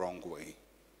in the wrong way.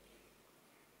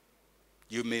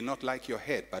 You may not like your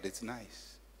head, but it's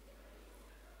nice.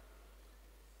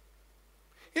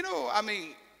 You know, I mean,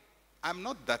 I'm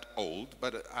not that old,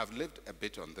 but I've lived a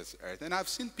bit on this earth. And I've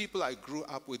seen people I grew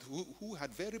up with who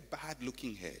had very bad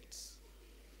looking heads.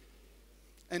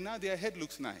 And now their head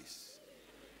looks nice.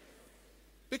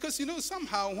 Because, you know,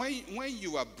 somehow when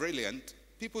you are brilliant,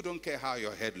 people don't care how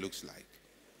your head looks like.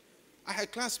 I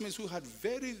had classmates who had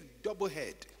very double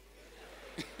head.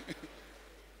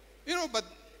 You know, but,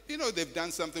 you know, they've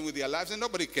done something with their lives and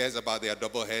nobody cares about their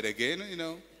double head again, you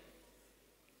know.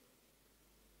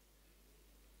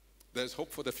 There's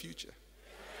hope for the future.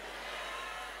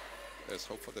 There's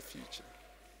hope for the future.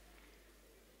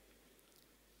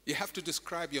 You have to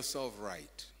describe yourself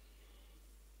right.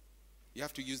 You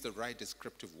have to use the right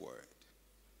descriptive word.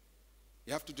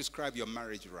 You have to describe your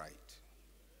marriage right.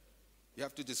 You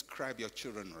have to describe your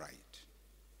children right.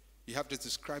 You have to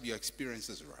describe your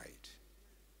experiences right.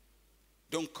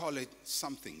 Don't call it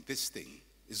something. This thing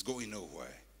is going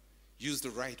nowhere. Use the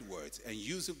right words and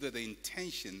use it with the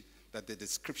intention that the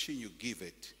description you give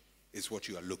it is what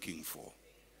you are looking for.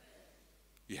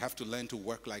 You have to learn to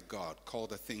work like God. Call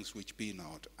the things which be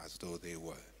not as though they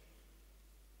were.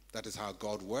 That is how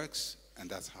God works, and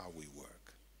that's how we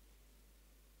work.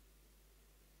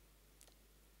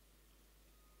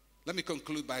 Let me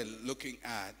conclude by looking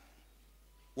at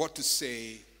what to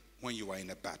say when you are in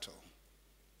a battle.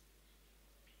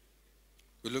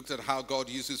 We looked at how God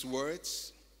uses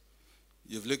words.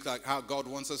 You've looked at how God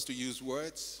wants us to use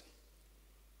words.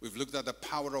 We've looked at the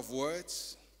power of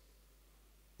words.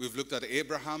 We've looked at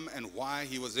Abraham and why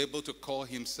he was able to call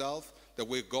himself the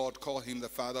way God called him the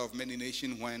father of many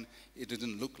nations when it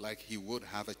didn't look like he would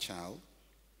have a child.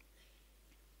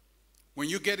 When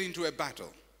you get into a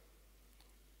battle,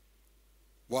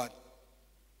 what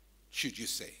should you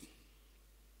say?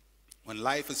 When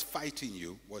life is fighting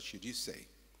you, what should you say?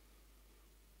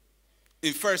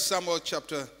 In 1 Samuel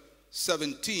chapter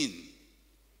 17,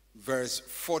 verse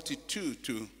 42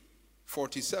 to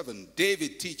 47,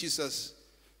 David teaches us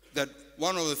that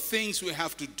one of the things we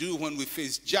have to do when we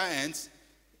face giants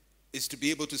is to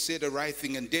be able to say the right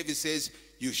thing. And David says,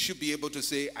 you should be able to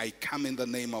say, I come in the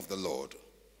name of the Lord.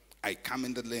 I come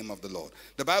in the name of the Lord.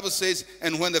 The Bible says,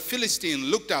 and when the Philistine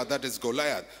looked out, that is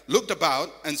Goliath, looked about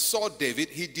and saw David,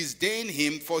 he disdained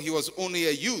him, for he was only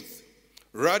a youth,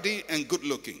 ruddy and good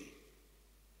looking.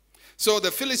 So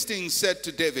the Philistine said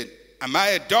to David, am I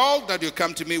a dog that you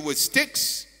come to me with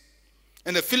sticks?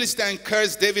 And the Philistine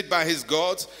cursed David by his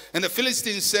gods. And the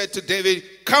Philistine said to David,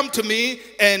 come to me,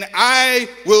 and I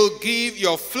will give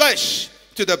your flesh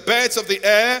to the birds of the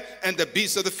air and the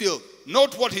beasts of the field.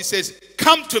 Note what he says,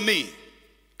 come to me.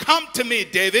 Come to me,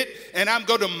 David, and I'm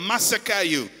going to massacre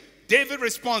you. David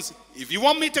responds, if you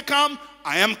want me to come,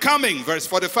 I am coming. Verse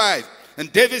 45.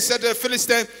 And David said to the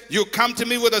Philistine, you come to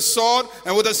me with a sword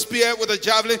and with a spear, with a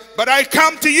javelin, but I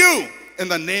come to you in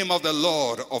the name of the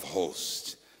Lord of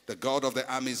hosts, the God of the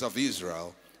armies of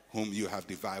Israel, whom you have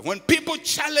defied. When people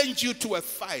challenge you to a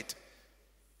fight,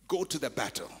 go to the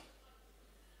battle.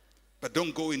 But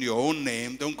don't go in your own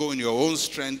name, don't go in your own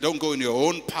strength, don't go in your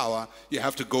own power. You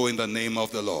have to go in the name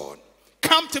of the Lord.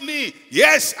 Come to me.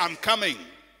 Yes, I'm coming.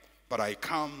 But I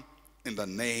come in the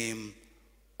name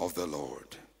of the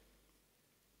Lord.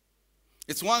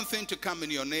 It's one thing to come in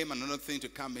your name, another thing to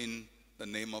come in the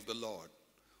name of the Lord.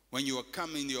 When you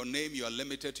come in your name, you are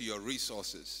limited to your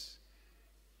resources.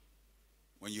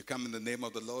 When you come in the name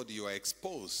of the Lord, you are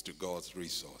exposed to God's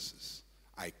resources.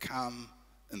 I come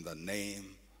in the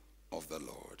name of the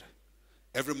Lord.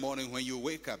 Every morning when you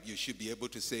wake up, you should be able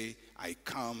to say, I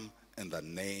come in the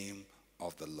name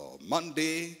of the Lord.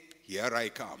 Monday, here I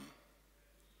come.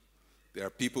 There are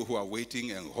people who are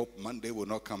waiting and hope Monday will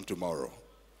not come tomorrow.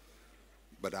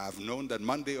 But I've known that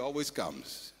Monday always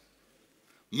comes.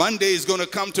 Monday is going to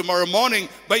come tomorrow morning,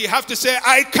 but you have to say,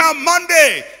 I come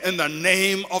Monday in the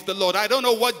name of the Lord. I don't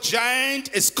know what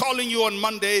giant is calling you on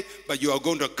Monday, but you are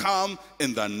going to come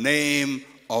in the name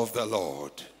of the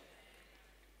Lord.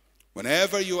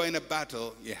 Whenever you are in a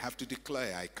battle, you have to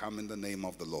declare, I come in the name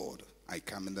of the Lord. I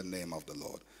come in the name of the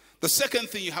Lord. The second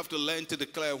thing you have to learn to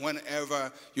declare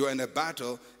whenever you are in a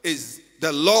battle is,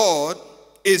 the Lord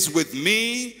is with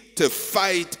me to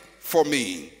fight for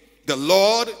me. The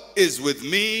Lord is with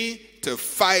me to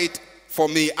fight for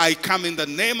me. I come in the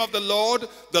name of the Lord.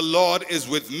 The Lord is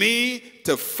with me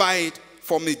to fight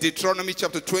for me. Deuteronomy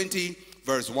chapter 20,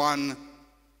 verse 1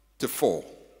 to 4.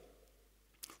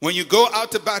 When you go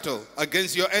out to battle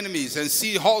against your enemies and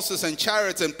see horses and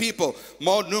chariots and people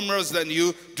more numerous than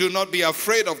you, do not be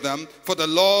afraid of them, for the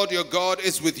Lord your God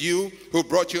is with you, who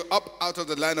brought you up out of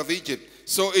the land of Egypt.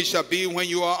 So it shall be when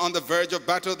you are on the verge of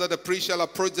battle that the priest shall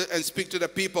approach and speak to the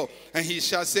people. And he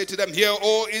shall say to them, hear,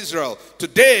 O Israel,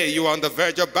 today you are on the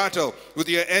verge of battle with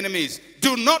your enemies.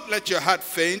 Do not let your heart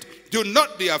faint. Do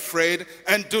not be afraid.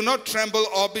 And do not tremble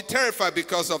or be terrified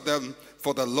because of them.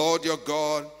 For the Lord your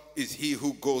God is he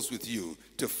who goes with you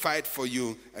to fight for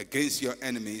you against your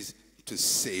enemies to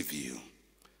save you.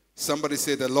 Somebody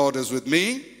say, the Lord is with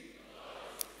me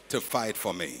to fight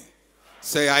for me.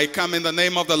 Say, I come in the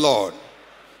name of the Lord.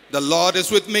 The Lord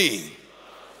is with me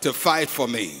to fight for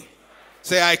me.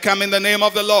 Say, I come in the name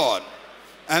of the Lord,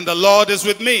 and the Lord is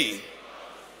with me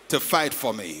to fight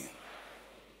for me.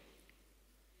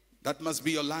 That must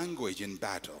be your language in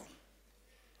battle.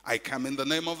 I come in the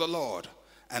name of the Lord,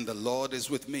 and the Lord is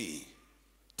with me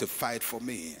to fight for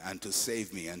me and to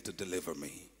save me and to deliver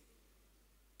me.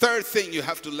 Third thing you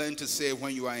have to learn to say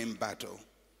when you are in battle.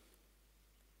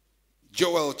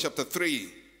 Joel chapter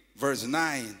 3, verse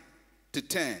 9 to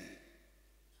 10.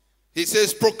 He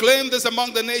says, proclaim this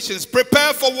among the nations.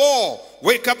 Prepare for war.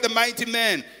 Wake up the mighty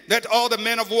men. Let all the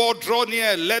men of war draw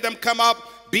near. Let them come up.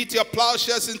 Beat your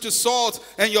plowshares into swords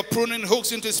and your pruning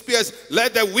hooks into spears.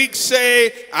 Let the weak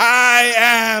say, I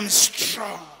am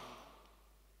strong.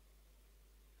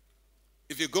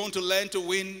 If you're going to learn to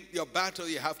win your battle,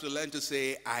 you have to learn to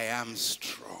say, I am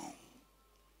strong.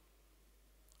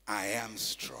 I am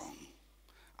strong.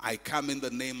 I come in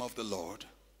the name of the Lord.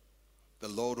 The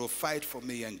Lord will fight for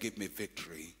me and give me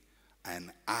victory,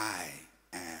 and I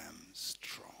am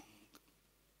strong.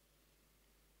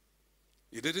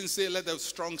 He didn't say, let the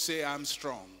strong say, I'm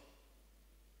strong.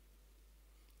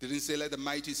 He didn't say, let the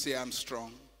mighty say, I'm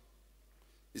strong.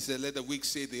 He said, let the weak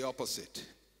say the opposite.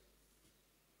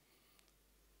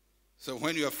 So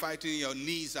when you're fighting, your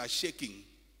knees are shaking,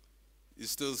 you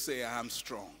still say, I'm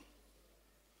strong.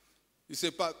 You say,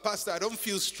 Pastor, I don't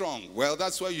feel strong. Well,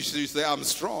 that's why you should say, I'm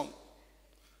strong.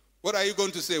 What are you going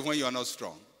to say when you are not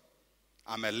strong?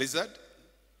 I'm a lizard.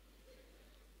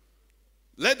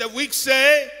 Let the weak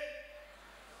say,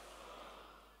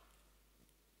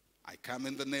 I come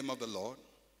in the name of the Lord.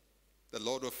 The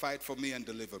Lord will fight for me and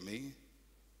deliver me,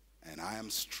 and I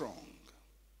am strong.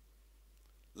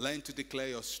 Learn to declare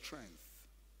your strength.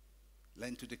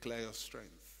 Learn to declare your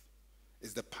strength.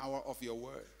 It's the power of your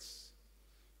words.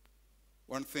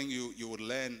 One thing you would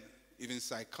learn, even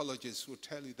psychologists will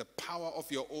tell you, the power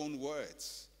of your own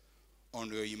words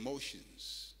on your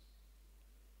emotions.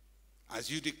 As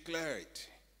you declare it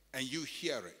and you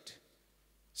hear it,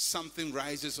 something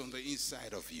rises on the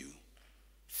inside of you.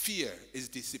 Fear is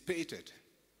dissipated,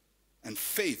 and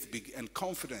faith and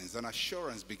confidence and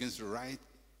assurance begins to rise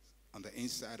on the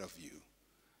inside of you.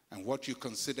 And what you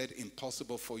considered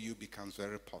impossible for you becomes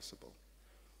very possible.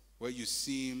 Where you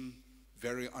seem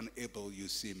very unable, you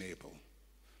seem able.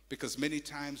 Because many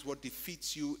times what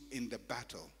defeats you in the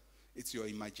battle, it's your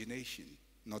imagination,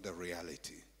 not the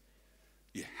reality.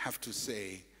 You have to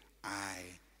say, I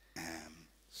am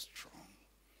strong.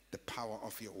 The power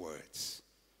of your words.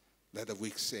 Let the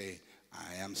weak say,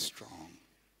 I am strong.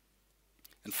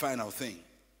 And final thing,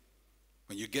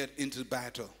 when you get into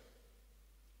battle,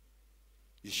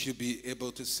 you should be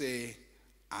able to say,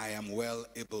 I am well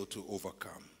able to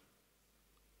overcome.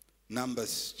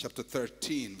 Numbers chapter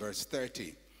 13, verse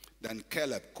 30. Then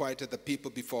Caleb quieted the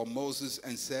people before Moses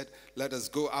and said, let us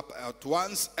go up at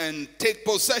once and take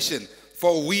possession,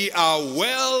 for we are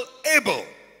well able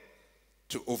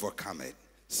to overcome it.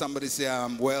 Somebody say,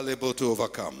 I'm well able to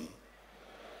overcome.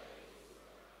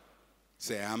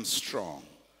 Say, I'm strong.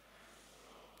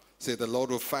 Say, the Lord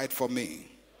will fight for me.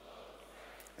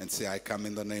 And say, I come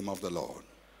in the name of the Lord.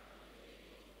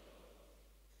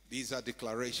 These are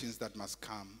declarations that must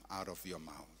come out of your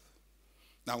mouth.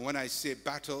 Now, when I say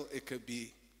battle, it could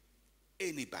be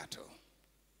any battle.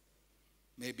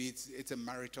 Maybe it's a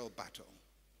marital battle.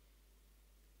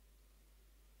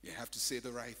 You have to say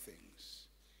the right things.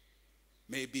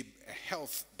 Maybe a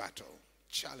health battle,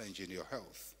 challenge in your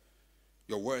health.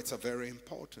 Your words are very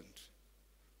important.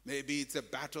 Maybe it's a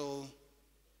battle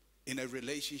in a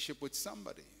relationship with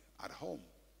somebody at home.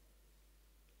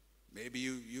 Maybe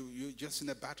you're just in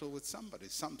a battle with somebody,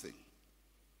 something.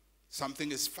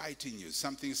 Something is fighting you.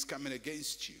 Something is coming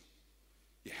against you.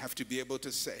 You have to be able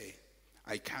to say,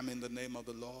 I come in the name of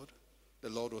the Lord. The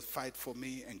Lord will fight for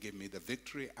me and give me the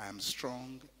victory. I am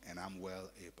strong and I'm well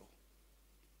able.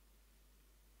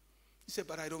 You say,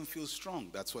 but I don't feel strong.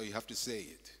 That's why you have to say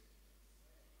it.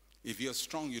 If you're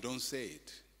strong, you don't say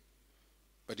it.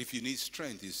 But if you need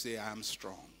strength, you say, I am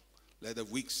strong. Let the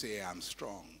weak say, I'm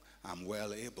strong. I'm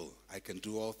well able. I can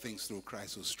do all things through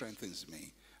Christ who strengthens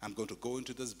me. I'm going to go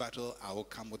into this battle. I will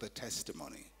come with a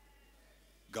testimony.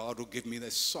 God will give me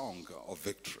the song of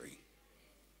victory.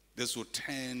 This will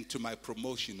tend to my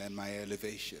promotion and my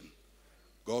elevation.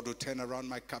 God will turn around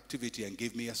my captivity and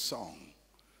give me a song.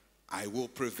 I will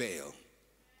prevail.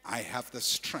 I have the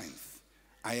strength.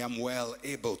 I am well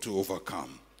able to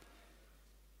overcome.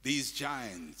 These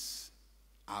giants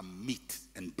are meat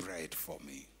and bread for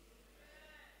me.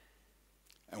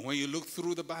 And when you look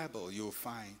through the Bible, you'll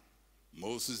find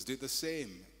Moses did the same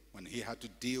when he had to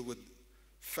deal with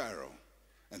Pharaoh.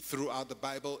 And throughout the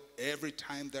Bible, every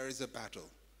time there is a battle,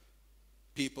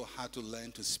 people had to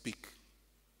learn to speak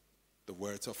the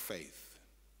words of faith.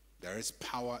 There is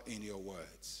power in your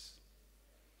words.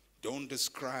 Don't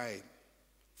describe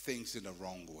things in the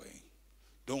wrong way.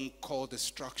 Don't call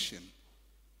destruction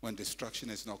when destruction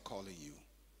is not calling you.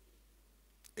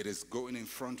 It is going in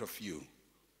front of you.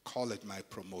 Call it my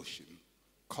promotion.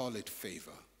 Call it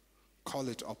favor. Call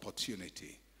it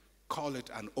opportunity. Call it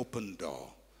an open door.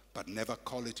 But never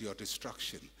call it your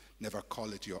destruction. Never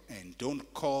call it your end.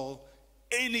 Don't call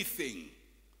anything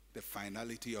the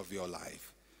finality of your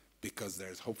life, because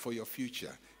there's hope for your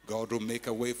future. God will make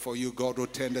a way for you. God will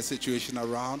turn the situation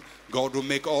around. God will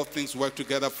make all things work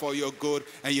together for your good.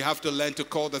 And you have to learn to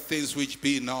call the things which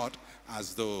be not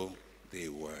as though they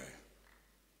were.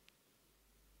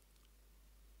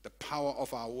 The power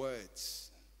of our words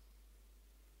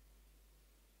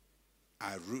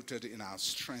are rooted in our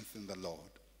strength in the Lord.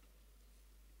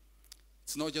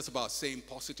 It's not just about saying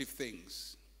positive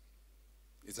things.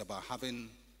 It's about having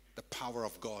the power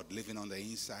of God living on the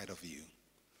inside of you.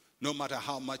 No matter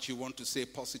how much you want to say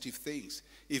positive things,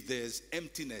 if there's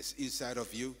emptiness inside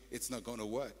of you, it's not going to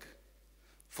work.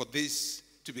 For this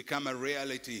to become a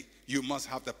reality, you must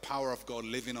have the power of God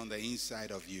living on the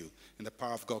inside of you. And the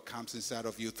power of God comes inside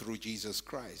of you through Jesus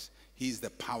Christ. He's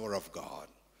the power of God.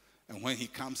 And when he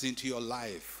comes into your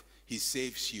life, he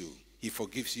saves you. He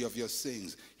forgives you of your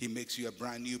sins. He makes you a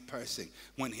brand new person.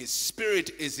 When his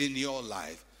spirit is in your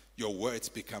life, your words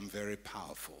become very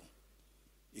powerful.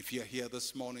 If you're here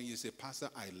this morning, you say, Pastor,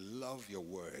 I love your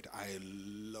word. I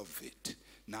love it.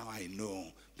 Now I know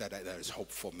that there is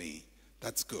hope for me.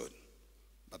 That's good.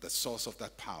 But the source of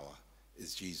that power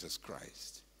is Jesus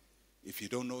Christ. If you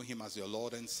don't know him as your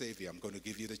Lord and Savior, I'm going to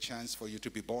give you the chance for you to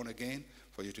be born again,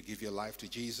 for you to give your life to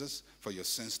Jesus, for your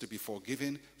sins to be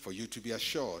forgiven, for you to be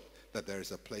assured that there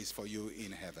is a place for you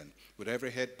in heaven. With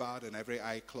every head bowed and every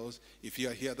eye closed, if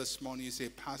you're here this morning, you say,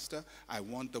 Pastor, I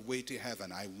want the way to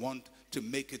heaven. I want to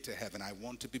make it to heaven. I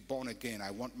want to be born again.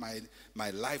 I want my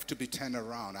life to be turned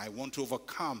around. I want to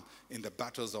overcome in the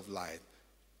battles of life.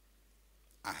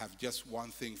 I have just one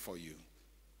thing for you.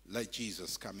 Let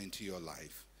Jesus come into your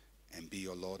life and be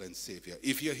your Lord and Savior.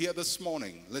 If you're here this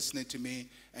morning listening to me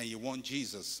and you want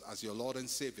Jesus as your Lord and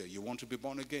Savior, you want to be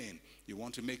born again, you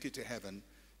want to make it to heaven,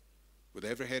 with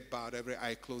every head bowed, every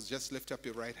eye closed, just lift up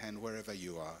your right hand wherever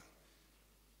you are.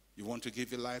 You want to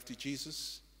give your life to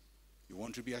Jesus? You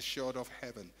want to be assured of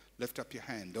heaven? Lift up your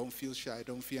hand. Don't feel shy.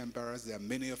 Don't feel embarrassed. There are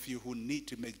many of you who need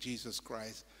to make Jesus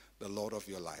Christ the Lord of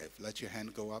your life. Let your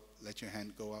hand go up. Let your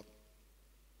hand go up.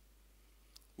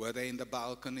 Whether in the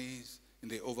balconies, in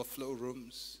the overflow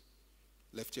rooms,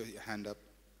 lift your hand up.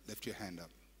 Lift your hand up.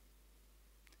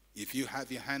 If you have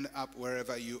your hand up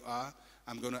wherever you are,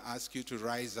 I'm going to ask you to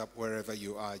rise up wherever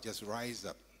you are. Just rise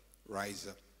up. Rise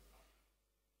up.